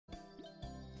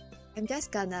I'm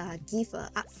just gonna give a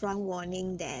upfront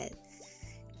warning that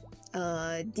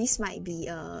this might be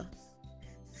a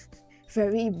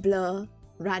very blur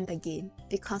run again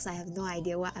because I have no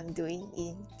idea what I'm doing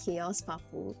in Chaos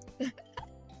Papu.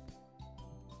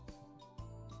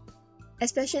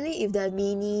 Especially if the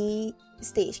mini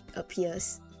stage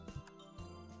appears.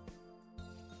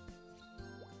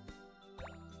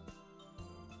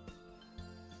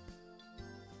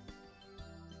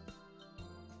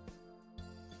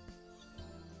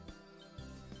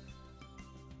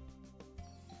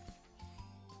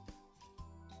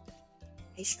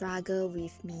 I struggle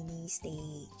with mini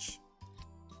stage.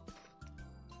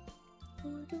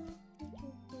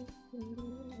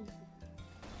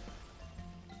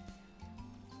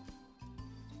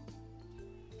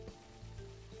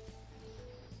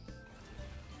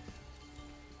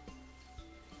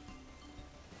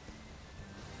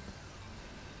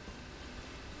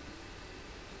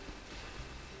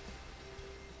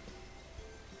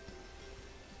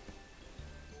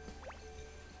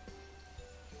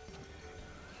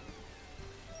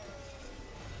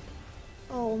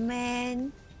 Oh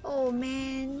man, oh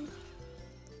man.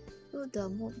 Oh, the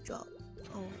mob drop.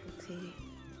 Oh, okay.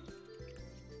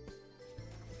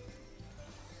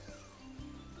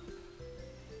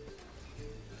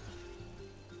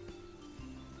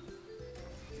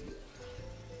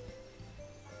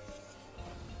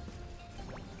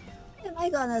 Am I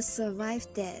gonna survive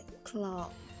that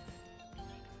clock?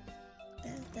 Da,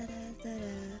 da, da, da, da.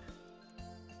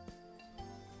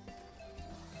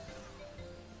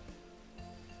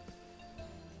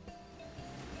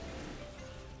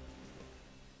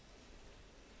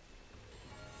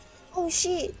 Oh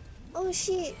shit! Oh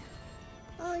shit!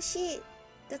 Oh shit!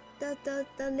 The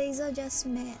laser just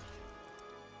met.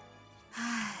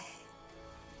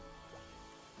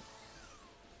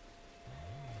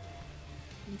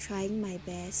 I'm trying my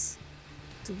best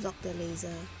to block the laser.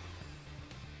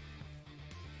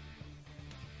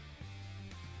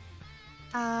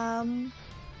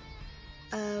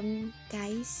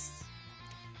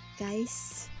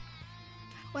 Guys,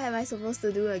 what am I supposed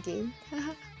to do again?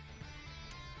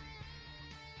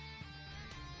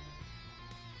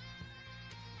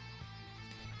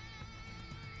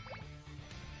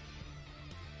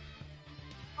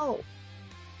 Oh.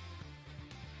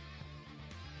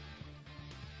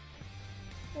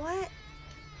 What?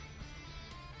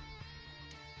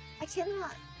 I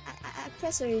cannot. I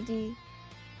pressed already.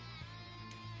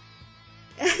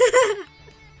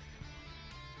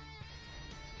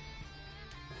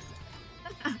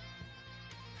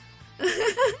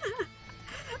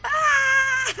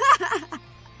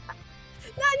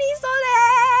 Nani sole?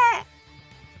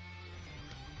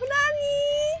 Nani?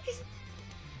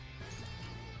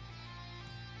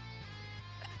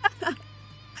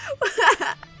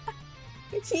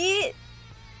 Hit!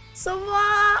 什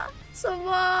么?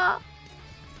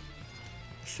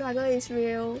 Struggle is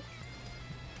real.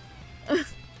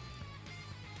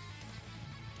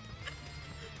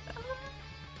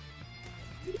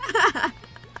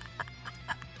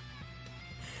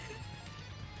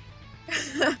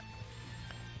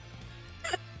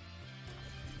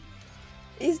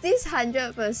 Is this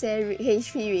 100%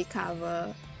 HP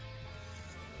recover?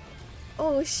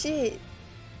 Oh shit.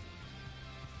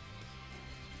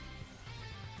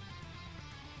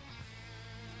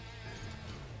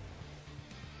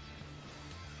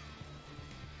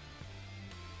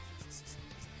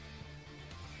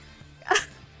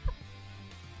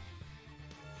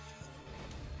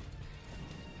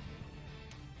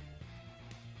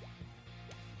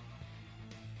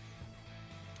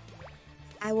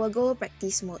 I will go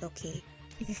practice mode, okay?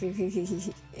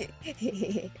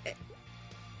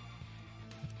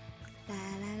 La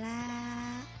la la.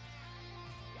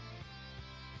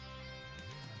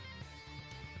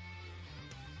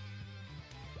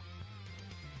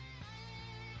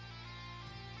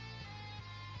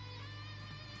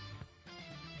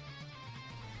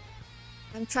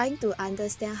 I'm trying to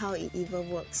understand how it even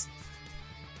works.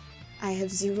 I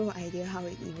have zero idea how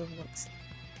it even works.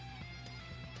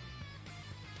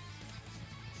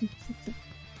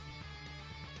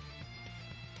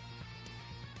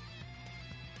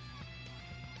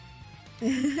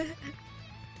 Did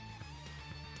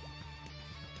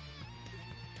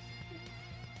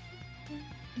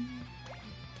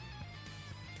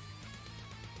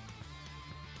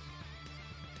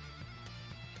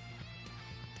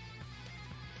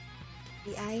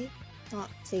I not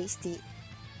placed it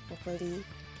properly?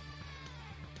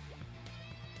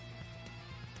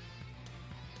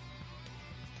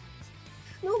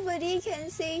 Nobody can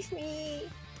save me.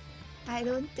 I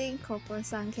don't think Copper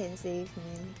Sun can save me.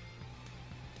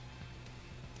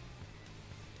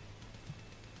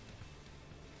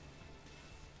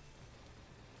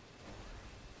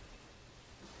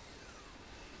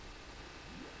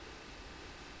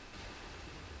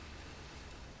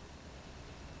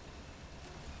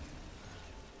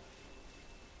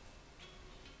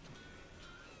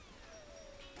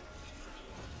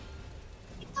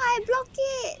 block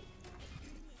it!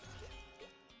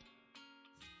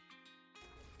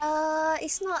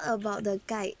 It's not about the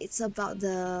guide, it's about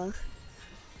the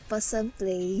person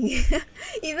playing.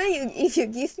 Even if you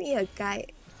give me a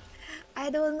guide, I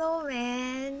don't know,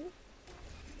 man.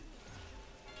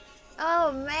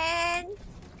 Oh man.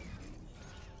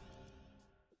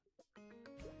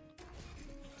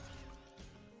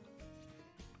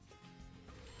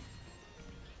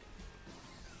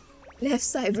 Left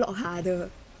side block harder.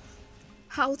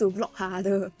 How to block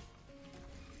harder?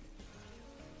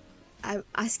 I'm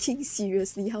asking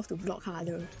seriously, how to block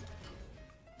harder?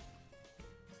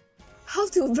 How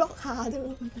to block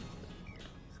harder?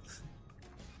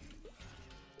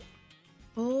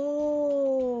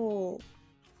 Oh,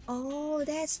 oh,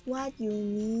 that's what you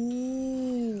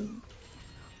mean.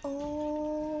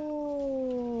 Oh,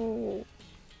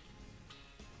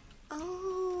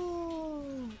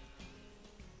 oh.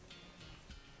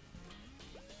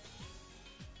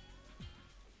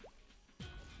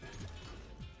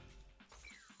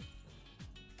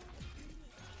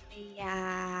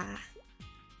 Yeah.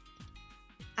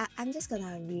 I'm just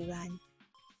gonna rerun.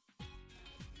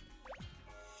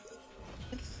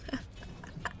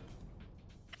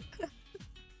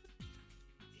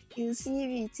 You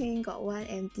see between got one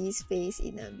empty space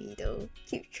in the middle.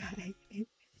 Keep trying.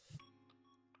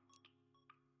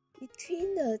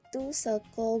 Between the two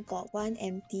circles got one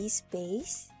empty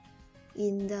space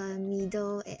in the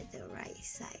middle at the right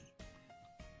side.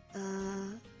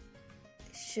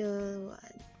 Sure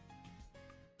one.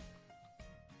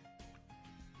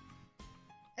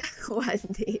 One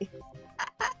day.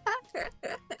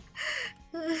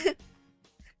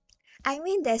 I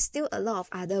mean, there's still a lot of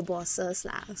other bosses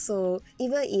lah. So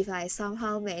even if I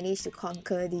somehow manage to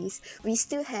conquer this, we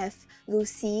still have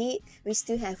Lucy, we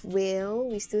still have Will,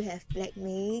 we still have Black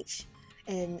Mage,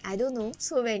 and I don't know,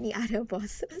 so many other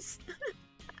bosses.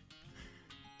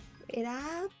 Wait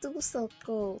ah, two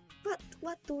circle.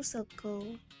 What two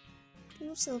circle?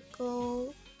 Two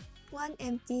circle. One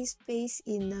empty space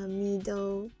in the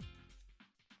middle.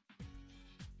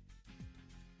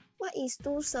 What is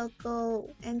two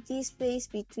circle? Empty space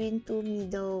between two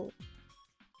middle.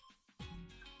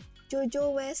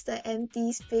 Jojo, where's the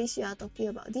empty space you are talking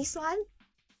about? This one?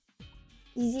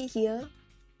 Is it here?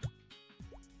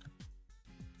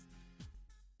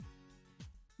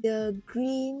 The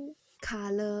green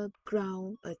color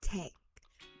ground attack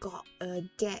got a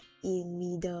gap in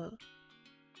middle.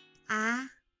 Ah,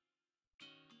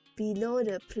 below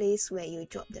the place where you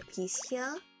drop the piece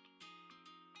here.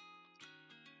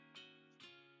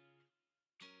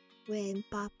 When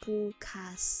Papu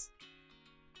casts,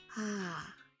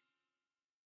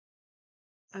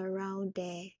 around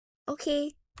there.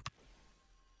 Okay,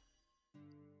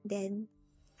 then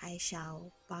I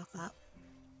shall buff up.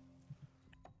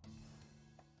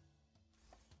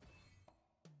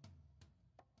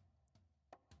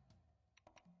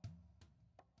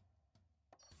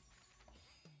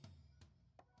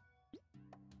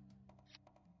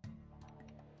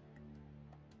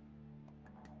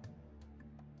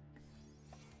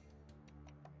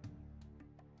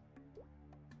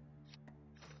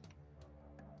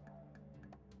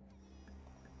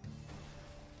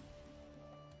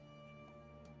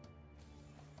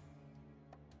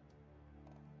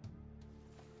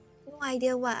 No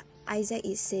idea what Isaac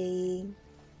is saying.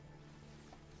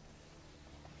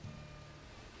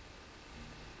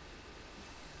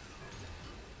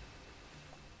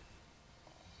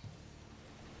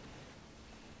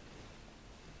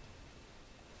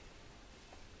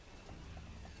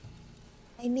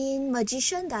 I mean,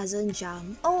 magician doesn't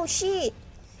jump. Oh shit!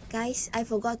 Guys, I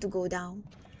forgot to go down.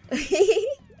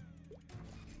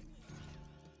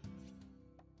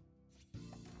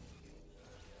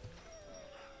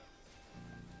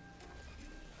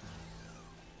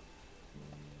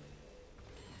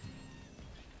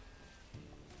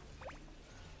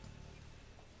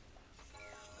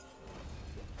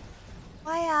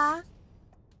 Why ah?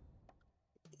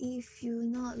 If you're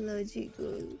not legit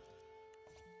good.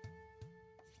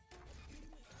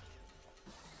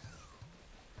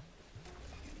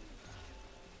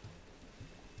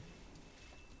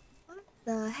 What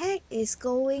the heck is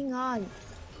going on?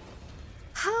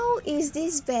 How is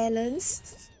this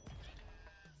balanced?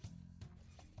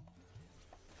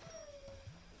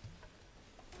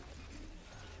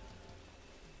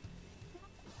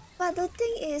 But the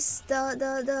thing is,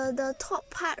 the top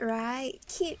part, right,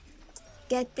 keep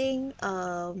getting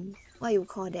what you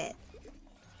call that?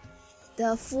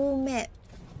 The full map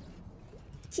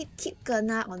keep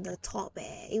kena on the top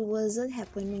It wasn't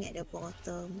happening at the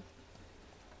bottom.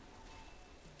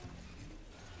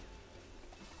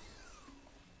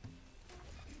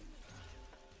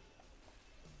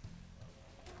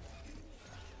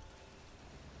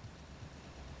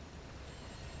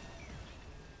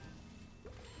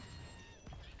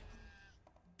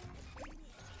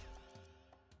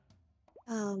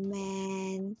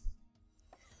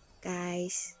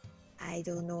 I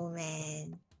don't know,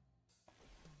 man.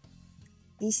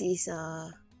 This is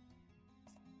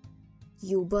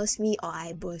you burst me or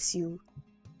I burst you.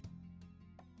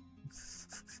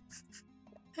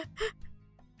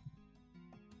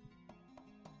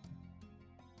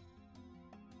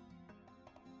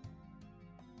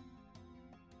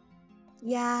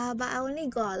 Yeah, but I only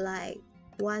got like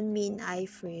one main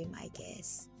iframe, I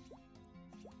guess.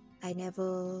 I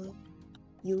never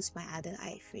used my other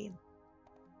iframe.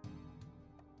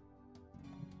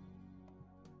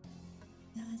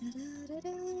 Da, da, da, da,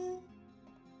 da.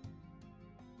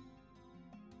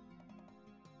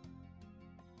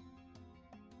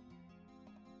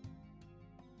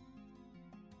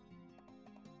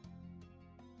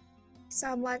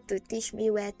 Someone to teach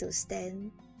me where to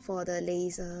stand for the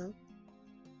laser.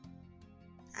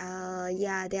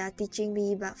 Yeah, they are teaching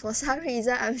me, but for some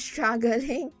reason I'm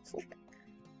struggling.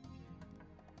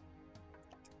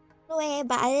 No way,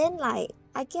 but I didn't like.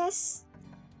 I guess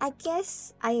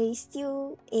I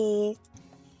still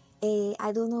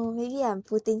I don't know. Maybe I'm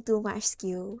putting too much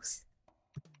skills.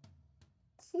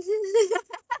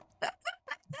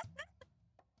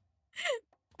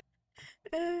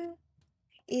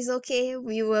 It's okay.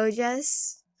 We will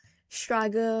just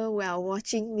struggle while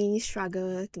watching me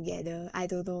struggle together. I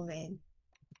don't know, man.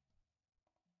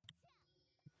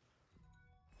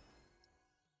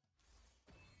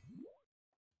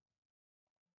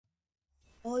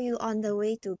 Oh, you on the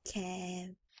way to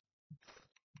camp.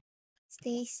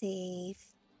 Stay safe.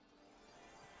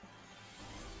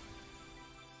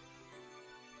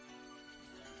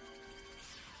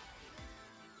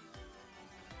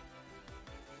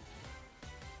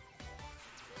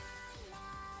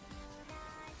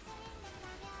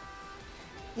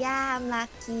 Yeah, I'm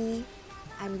lucky.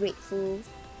 I'm grateful.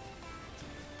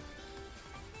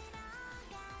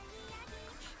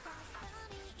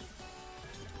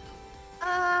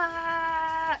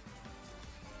 Ah!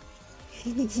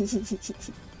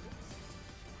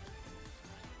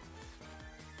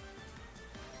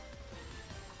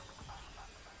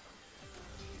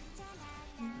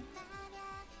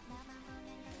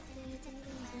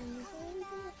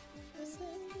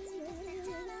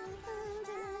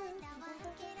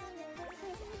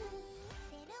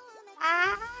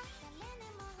 Ah!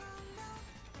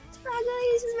 Struggle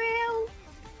is real.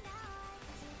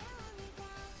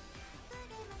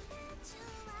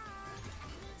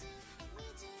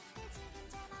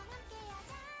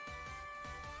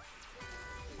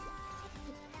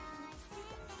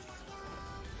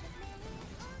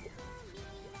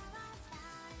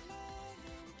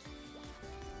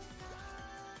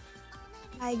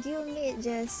 My guildmate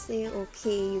just say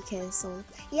okay, you can solve.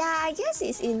 Yeah, I guess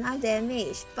it's enough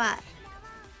damage, but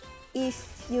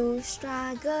if you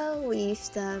struggle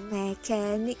with the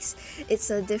mechanics, it's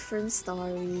a different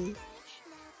story.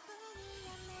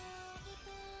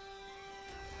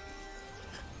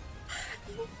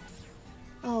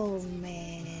 Oh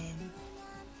man.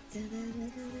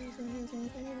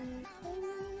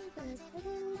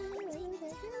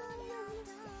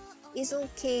 It's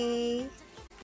okay.